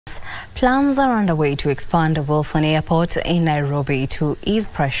Plans are underway to expand Wilson Airport in Nairobi to ease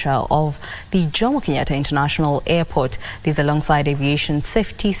pressure of the Jomo Kenyatta International Airport. These, alongside aviation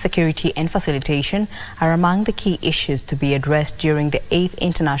safety, security and facilitation, are among the key issues to be addressed during the 8th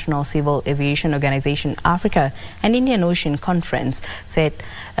International Civil Aviation Organization Africa and Indian Ocean Conference, set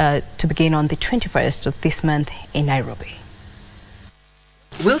to begin on the 21st of this month in Nairobi.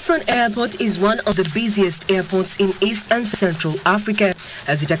 Wilson Airport is one of the busiest airports in East and Central Africa,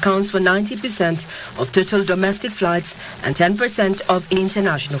 as it accounts for 90% of total domestic flights and 10% of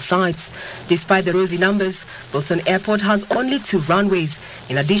international flights. Despite the rosy numbers, Wilson Airport has only 2 runways.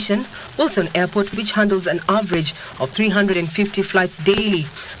 In addition, Wilson Airport, which handles an average of 350 flights daily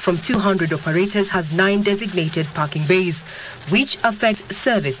from 200 operators, has 9 designated parking bays, which affects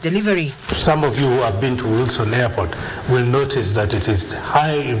service delivery. Some of you who have been to Wilson Airport will notice that it is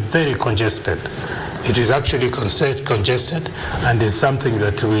very congested. It is actually congested, and is something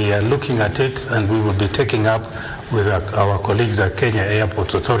that we are looking at it, and we will be taking up with our colleagues at Kenya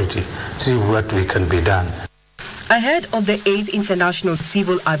Airports Authority, see what we can be done. Ahead of the 8th International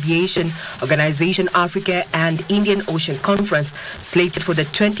Civil Aviation Organization Africa and Indian Ocean Conference, slated for the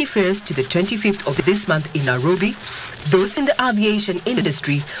 21st to the 25th of this month in Nairobi, those in the aviation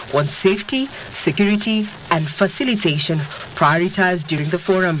industry want safety, security and facilitation prioritized during the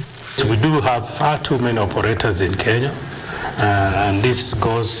forum. We do have far too many operators in Kenya, and this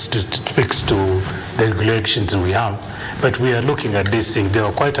speaks to the regulations we have. But we are looking at these things. There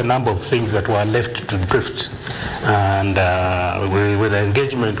are quite a number of things that were left to drift, and with the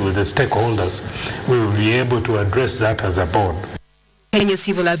engagement with the stakeholders, we will be able to address that as a board. Kenya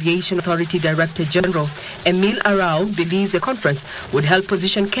Civil Aviation Authority Director General Emil Arao believes the conference would help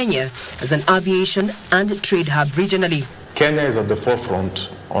position Kenya as an aviation and trade hub regionally. Kenya is at the forefront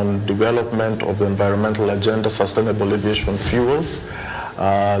on development of the environmental agenda, sustainable aviation fuels,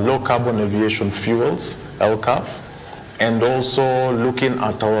 low carbon aviation fuels, LCAF, and also looking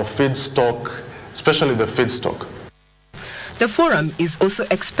at our feedstock, especially the feedstock. The forum is also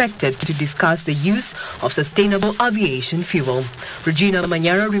expected to discuss the use of sustainable aviation fuel. Regina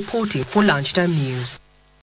Manyara reporting for Lunchtime News.